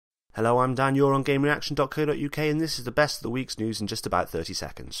Hello, I'm Dan, you're on GameReaction.co.uk, and this is the best of the week's news in just about 30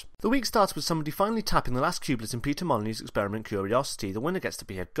 seconds. The week starts with somebody finally tapping the last cubeless in Peter Molyneux's experiment Curiosity. The winner gets to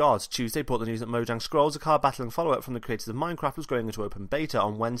be a god. Tuesday brought the news that Mojang Scrolls, a card battling follow-up from the creators of Minecraft, was going into open beta.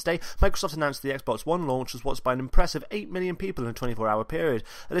 On Wednesday, Microsoft announced the Xbox One launch was watched by an impressive 8 million people in a 24-hour period.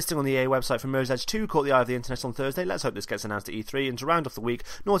 A listing on the EA website for Mirror's Edge 2 caught the eye of the internet on Thursday. Let's hope this gets announced at E3, and to round off the week,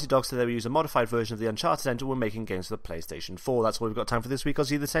 Naughty Dog said they will use a modified version of the Uncharted engine when making games for the PlayStation 4. That's all we've got time for this week. I'll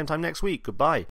see you the same time next week. Goodbye.